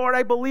 yeah, Lord,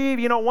 I believe,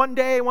 one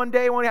day.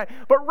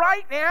 But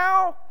right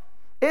now,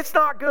 it's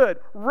not good.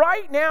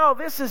 Right now,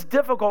 this is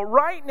difficult.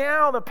 Right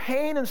now, the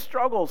pain and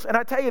struggles. And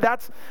I tell you,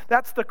 that's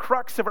the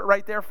crux of it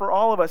right there for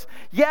all of us.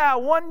 Yeah,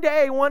 one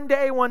day,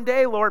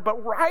 Lord,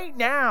 but right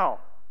now,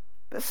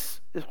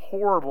 this is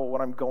horrible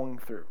what I'm going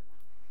through.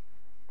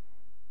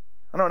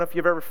 I don't know if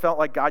you've ever felt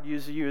like God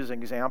uses you as an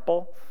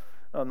example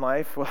in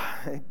life. Well,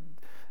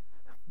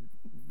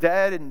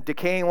 dead and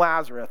decaying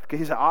Lazarus.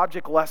 He's an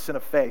object lesson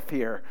of faith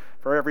here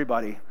for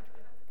everybody.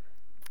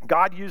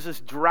 God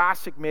uses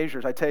drastic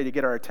measures, I tell you, to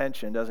get our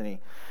attention, doesn't he?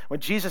 When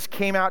Jesus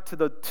came out to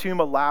the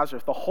tomb of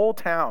Lazarus, the whole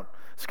town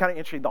It's kind of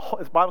interesting.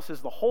 The Bible says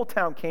the whole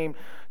town came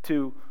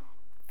to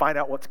find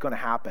out what's going to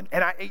happen.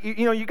 And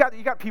you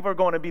got people who are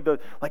going to be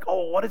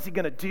oh, what is he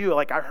going to do?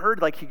 Like, I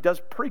heard he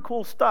does pretty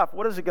cool stuff.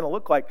 What is it going to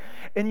look like?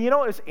 And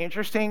it's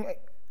interesting.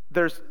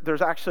 There's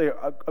actually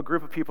a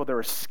group of people that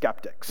are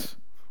skeptics.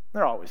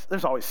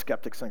 There's always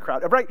skeptics in the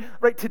crowd.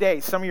 Right today,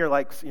 some of you are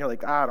like,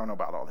 I don't know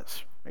about all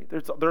this. Right?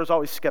 There's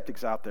always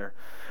skeptics out there.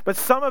 But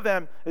some of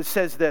them, it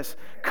says this,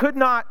 could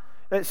not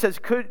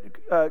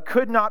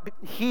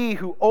he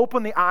who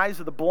opened the eyes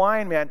of the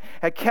blind man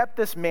had kept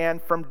this man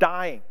from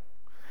dying?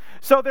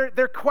 So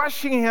they're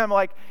questioning him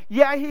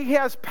yeah, he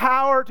has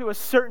power to a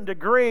certain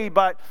degree,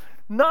 but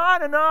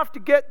not enough to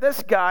get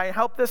this guy and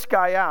help this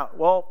guy out.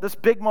 Well, this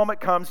big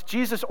moment comes.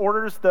 Jesus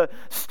orders the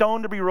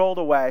stone to be rolled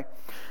away.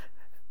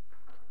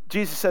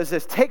 Jesus says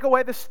this, take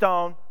away the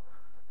stone.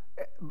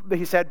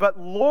 He said, but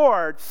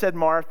Lord, said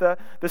Martha,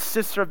 the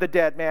sister of the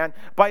dead man,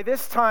 by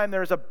this time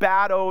there's a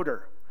bad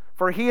odor,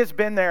 for he has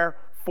been there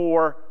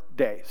 4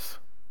 days.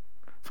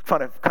 It's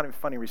kind of a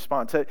funny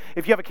response.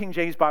 If you have a King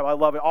James Bible, I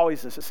love it.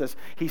 Always this. It says,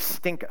 he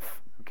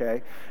stinketh.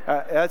 Okay?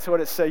 That's what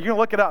it says. You can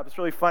look it up. It's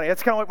really funny.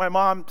 It's kind of like my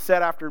mom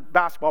said after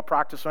basketball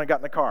practice when I got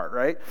in the car,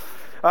 right?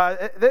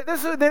 Then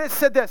it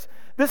said this.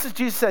 This is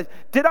Jesus said,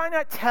 did I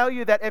not tell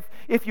you that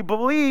if you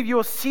believe, you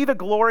will see the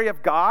glory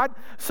of God?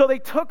 So they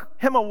took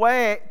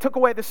away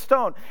the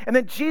stone. And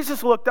then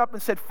Jesus looked up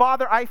and said,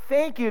 Father, I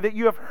thank you that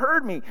you have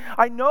heard me.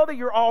 I know that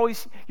you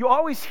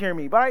always hear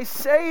me, but I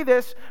say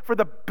this for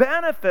the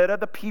benefit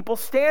of the people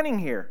standing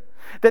here,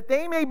 that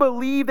they may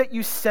believe that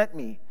you sent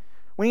me.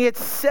 When he had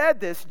said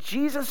this,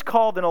 Jesus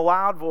called in a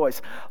loud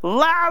voice,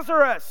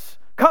 Lazarus,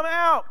 come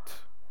out!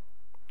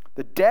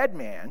 The dead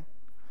man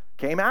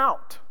came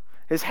out.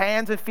 His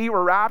hands and feet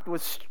were wrapped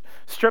with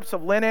strips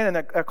of linen and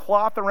a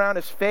cloth around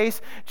his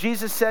face.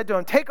 Jesus said to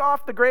him, take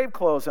off the grave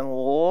clothes and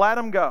let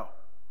him go.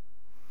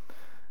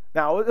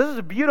 Now, this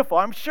is beautiful.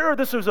 I'm sure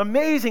this was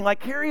amazing.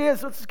 Here he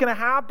is. What's going to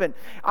happen?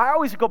 I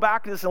always go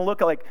back to this and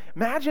look at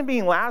imagine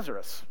being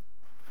Lazarus.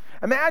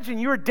 Imagine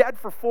you were dead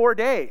for 4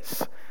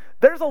 days.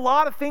 There's a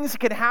lot of things that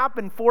can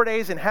happen 4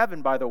 days in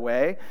heaven, by the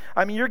way.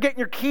 I mean, you're getting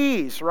your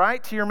keys,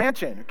 right, to your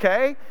mansion,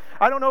 okay?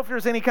 I don't know if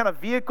there's any kind of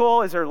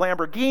vehicle. Is there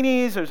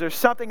Lamborghinis? Is there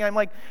something? I'm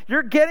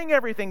you're getting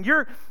everything.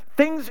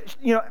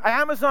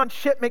 Amazon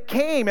shipment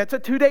came. It's a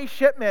 2-day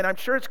shipment. I'm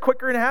sure it's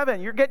quicker in heaven.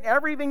 You're getting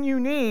everything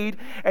you need,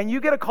 and you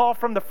get a call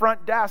from the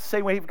front desk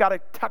saying, we've got a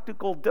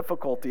technical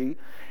difficulty,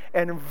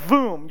 and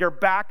boom, you're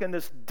back in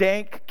this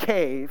dank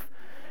cave.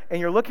 And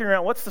you're looking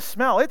around, what's the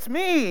smell? It's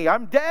me.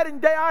 I'm dead and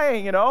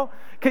dying,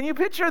 Can you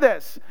picture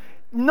this?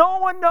 No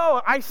one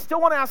knows. I still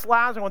want to ask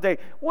Lazarus one day,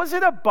 was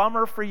it a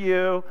bummer for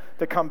you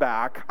to come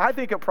back? I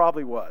think it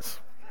probably was.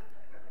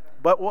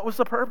 But what was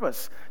the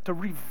purpose? To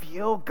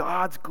reveal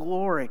God's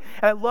glory.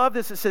 And I love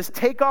this. It says,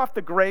 take off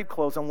the grave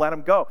clothes and let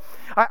him go.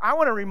 I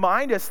want to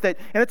remind us that,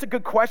 and it's a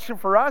good question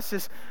for us,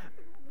 is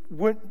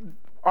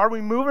are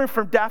we moving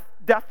from death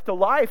to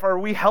life? Are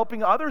we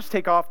helping others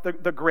take off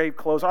the grave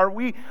clothes? Are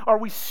we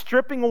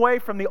stripping away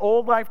from the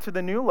old life to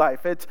the new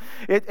life?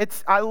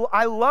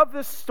 I love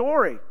this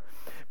story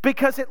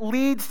because it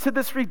leads to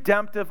this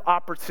redemptive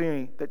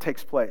opportunity that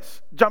takes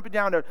place. Jumping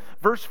down to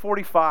verse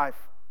 45,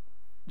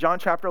 John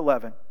chapter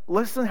 11.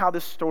 Listen how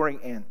this story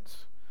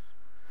ends.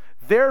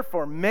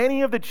 Therefore,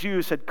 many of the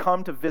Jews had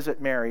come to visit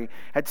Mary,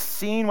 had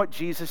seen what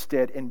Jesus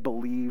did, and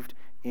believed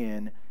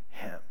in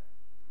him.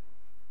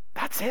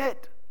 That's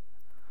it.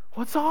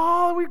 What's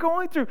all we're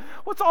going through?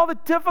 What's all the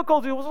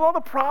difficulty? What's all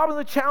the problems,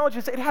 the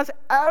challenges? It has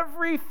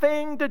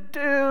everything to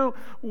do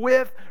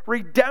with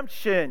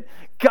redemption.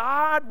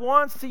 God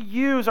wants to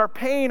use our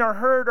pain, our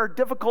hurt, our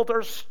difficulty,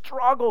 our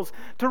struggles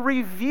to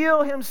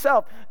reveal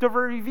himself, to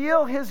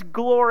reveal his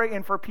glory,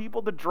 and for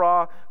people to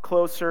draw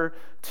closer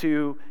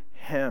to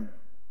him.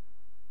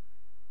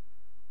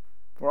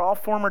 We're all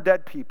former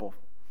dead people.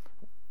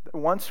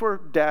 Once we're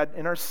dead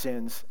in our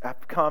sins,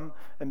 have come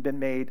and been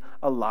made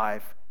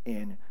alive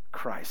in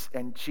Christ.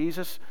 And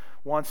Jesus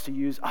wants to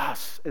use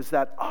us as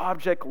that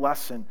object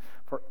lesson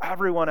for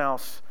everyone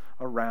else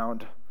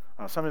around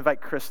us. I'm going to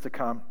invite Chris to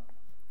come.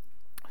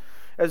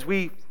 As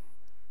we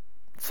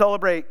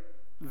celebrate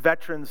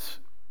Veterans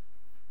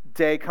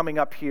Day coming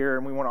up here,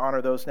 and we want to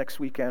honor those next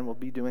weekend, we'll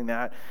be doing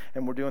that,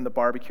 and we're doing the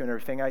barbecue and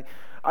everything. I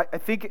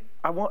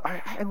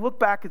look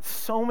back at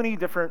so many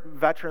different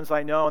veterans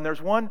I know, and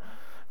there's one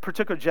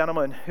particular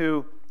gentleman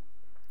who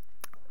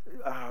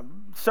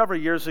several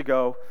years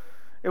ago,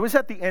 it was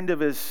at the end of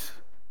his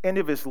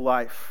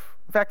life.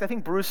 In fact, I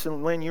think Bruce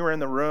and Lynn, you were in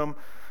the room.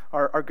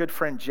 Our good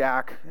friend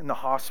Jack in the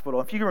hospital.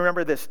 If you can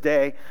remember this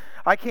day,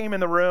 I came in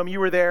the room. You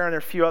were there, and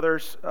there's a few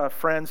others,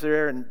 friends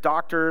there, and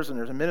doctors, and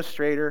there's an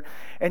administrator.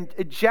 And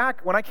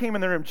Jack, when I came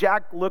in the room,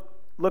 Jack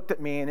looked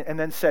at me and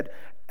then said,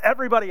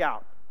 "Everybody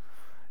out.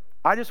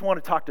 I just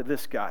want to talk to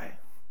this guy,"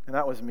 and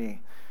that was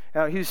me.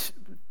 Now, he's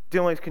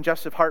dealing with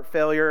congestive heart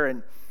failure,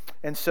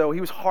 and so it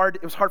was hard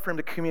for him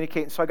to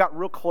communicate. And so I got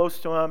real close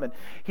to him, and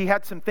he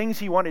had some things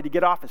he wanted to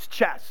get off his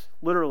chest,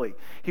 literally.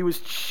 He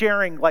was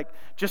sharing like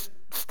just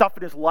stuff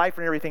in his life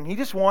and everything. He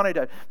just wanted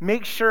to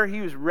make sure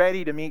he was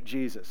ready to meet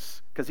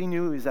Jesus because he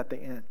knew he was at the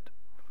end.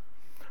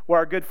 Well,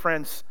 our good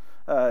friend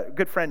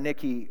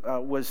Nikki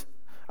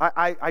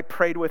I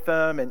prayed with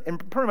him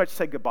and pretty much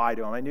said goodbye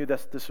to him. I knew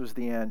this was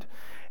the end.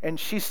 And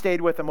she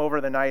stayed with him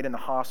over the night in the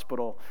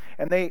hospital.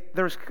 And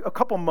there was a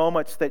couple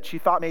moments that she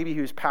thought maybe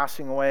he was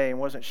passing away and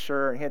wasn't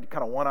sure. And he had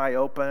kind of one eye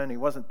open and he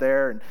wasn't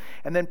there.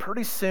 And then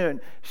pretty soon,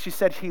 she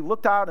said he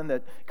looked out in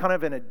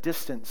a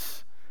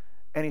distance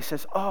and he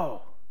says,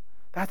 "Oh,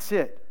 that's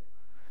it.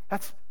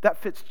 That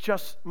fits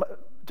just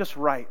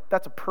right.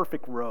 That's a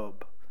perfect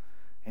robe."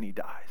 And he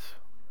dies.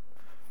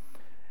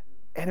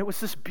 And it was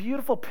this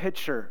beautiful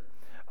picture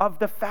of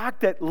the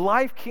fact that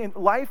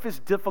life is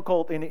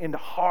difficult and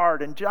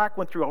hard. And Jack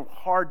went through a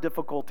hard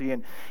difficulty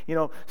and,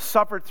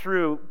 suffered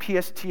through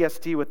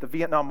PTSD with the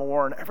Vietnam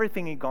War and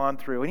everything he'd gone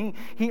through. And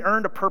he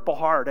earned a Purple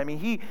Heart. I mean,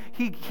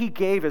 he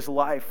gave his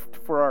life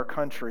for our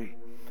country,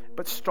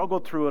 but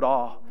struggled through it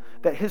all.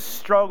 That his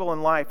struggle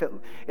in life,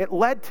 it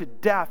led to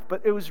death,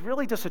 but it was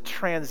really just a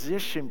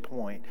transition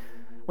point.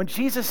 When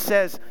Jesus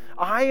says,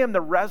 "I am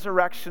the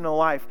resurrection and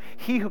life,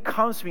 he who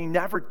comes to me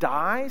never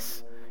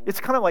dies," it's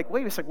kind of like,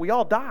 wait a second, we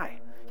all die.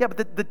 Yeah,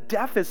 but the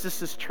death is just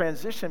this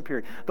transition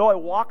period. Though I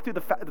walk through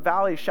the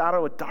valley of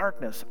shadow of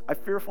darkness, I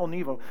fearful and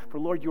evil, for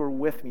Lord, you are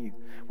with me.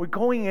 We're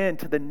going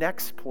into the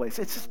next place.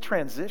 It's just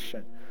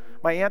transition.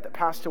 My aunt that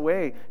passed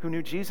away, who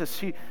knew Jesus,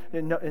 she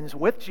is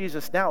with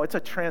Jesus now. It's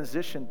a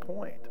transition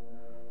point.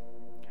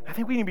 I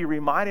think we need to be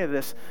reminded of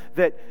this,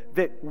 that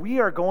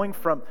we're going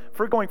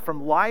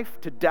from life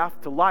to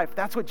death to life.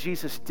 That's what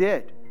Jesus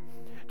did.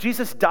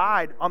 Jesus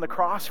died on the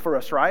cross for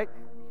us, right?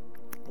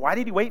 Why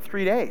did he wait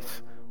 3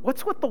 days?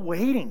 What's with the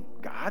waiting,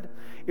 God?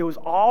 It was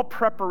all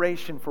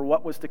preparation for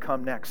what was to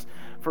come next.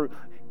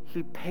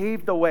 He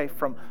paved the way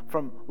from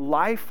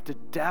life to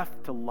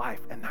death to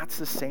life. And that's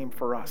the same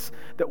for us.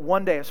 That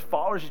one day, as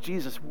followers of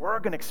Jesus, we're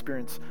going to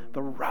experience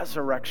the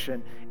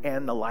resurrection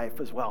and the life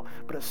as well.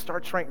 But it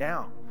starts right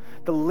now.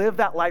 To live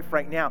that life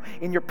right now.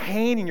 In your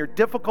pain, in your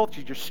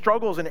difficulties, your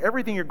struggles, and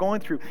everything you're going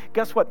through,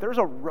 guess what? There's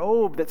a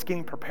robe that's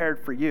getting prepared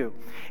for you.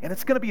 And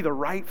it's going to be the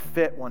right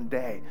fit one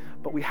day.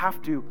 But we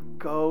have to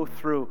go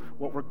through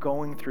what we're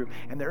going through.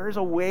 And there is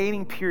a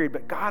waiting period,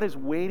 but God is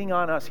waiting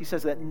on us. He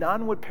says that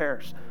none would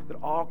perish, that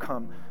all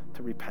come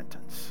to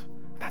repentance.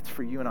 That's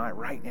for you and I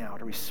right now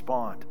to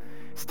respond.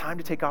 It's time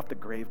to take off the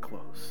grave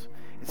clothes.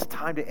 It's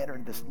time to enter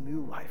this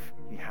new life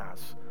he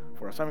has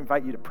for us. I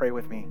invite you to pray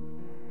with me.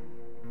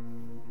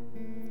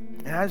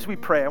 And as we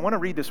pray, I want to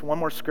read this one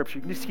more scripture.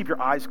 You can just keep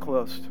your eyes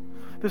closed.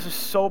 This is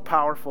so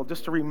powerful,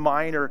 just a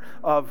reminder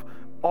of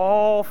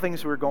all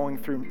things we're going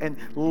through and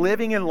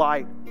living in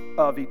light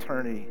of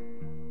eternity.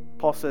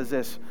 Paul says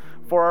this,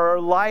 "For our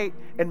light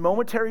and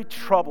momentary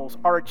troubles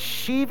are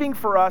achieving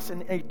for us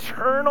an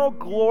eternal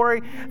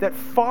glory that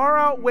far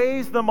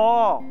outweighs them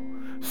all.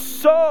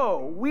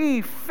 So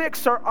we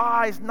fix our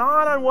eyes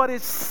not on what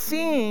is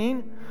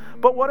seen,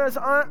 but what is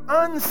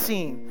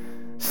unseen.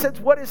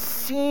 Since what is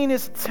seen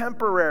is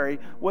temporary,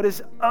 what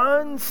is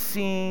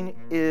unseen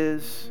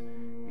is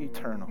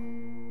eternal."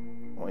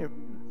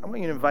 I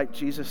want you to invite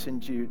Jesus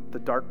into the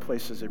dark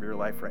places of your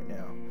life right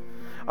now.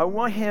 I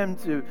want him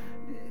to,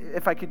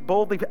 if I could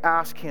boldly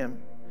ask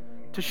him,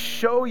 to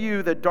show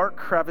you the dark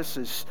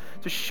crevices,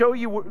 to show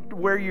you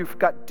where you've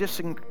got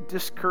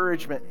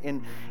discouragement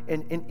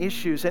in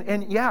issues,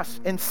 and yes,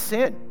 and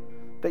sin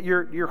that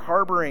you're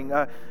harboring,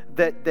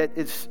 that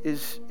is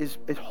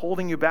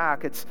holding you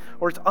back. It's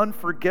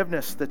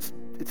unforgiveness.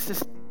 It's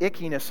just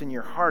ickiness in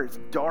your heart. It's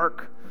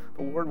dark.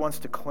 The Lord wants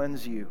to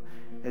cleanse you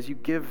as you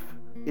give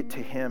it to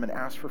him and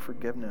ask for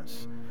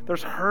forgiveness.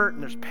 There's hurt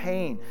and there's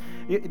pain.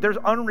 There's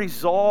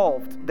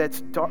unresolved.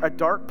 That's a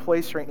dark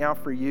place right now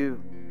for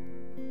you.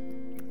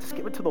 Just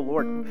give it to the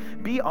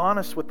Lord. Be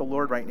honest with the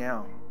Lord right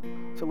now.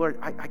 So Lord,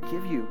 I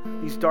give you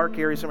these dark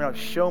areas around.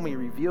 Show me,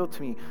 reveal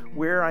to me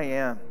where I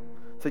am,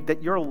 so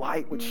that your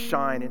light would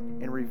shine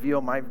and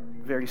reveal my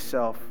very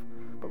self.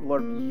 But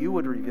Lord, you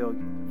would reveal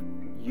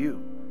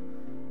you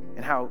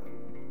and how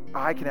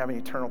I can have an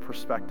eternal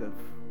perspective.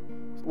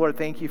 Lord,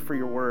 thank you for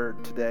your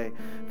word today.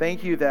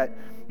 Thank you that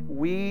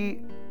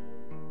we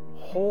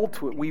hold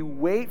to it. We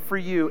wait for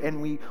you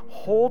and we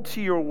hold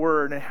to your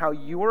word and how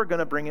you are going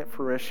to bring it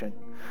fruition.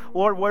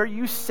 Lord, where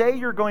you say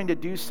you're going to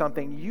do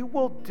something, you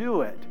will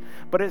do it.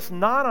 But it's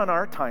not on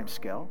our time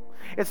scale.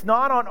 It's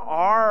not on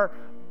our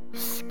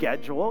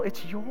schedule.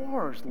 It's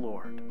yours,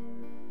 Lord.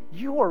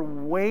 You are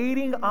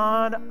waiting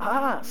on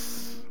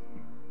us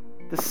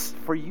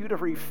for you to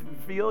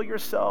reveal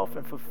yourself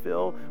and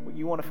fulfill what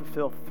you want to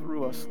fulfill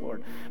through us,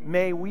 Lord.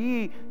 May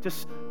we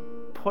just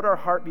put our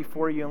heart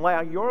before you and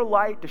allow your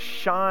light to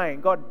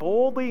shine, God,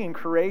 boldly and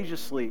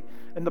courageously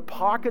in the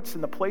pockets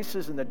and the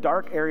places and the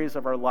dark areas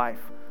of our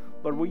life.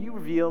 Lord, will you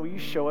reveal, will you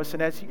show us?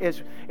 And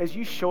as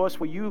you show us,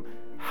 will you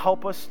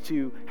help us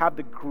to have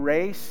the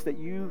grace that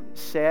you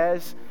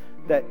says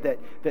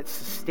that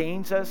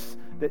sustains us,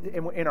 that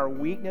in our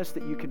weakness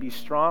that you can be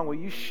strong. Will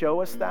you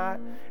show us that?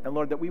 And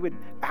Lord, that we would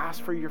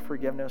ask for your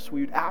forgiveness.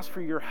 We would ask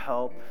for your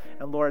help.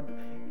 And Lord,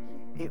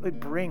 it would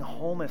bring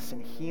wholeness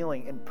and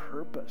healing and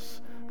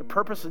purpose. The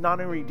purpose is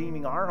not only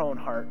redeeming our own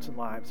hearts and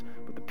lives,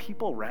 but the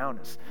people around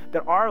us.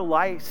 That our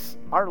lives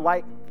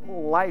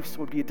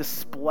would be a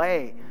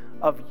display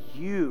of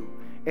you,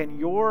 and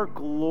your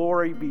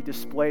glory be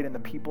displayed in the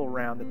people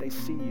around, that they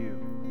see you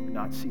and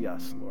not see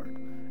us, Lord,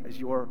 as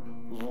your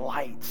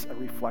lights, a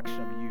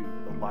reflection of you,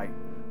 the light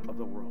of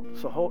the world.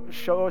 So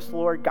show us,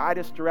 Lord, guide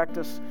us, direct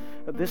us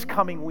this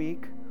coming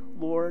week,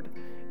 Lord,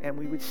 and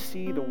we would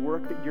see the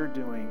work that you're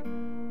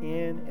doing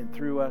in and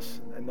through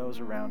us and those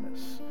around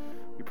us.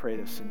 We pray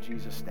this in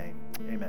Jesus' name. Amen.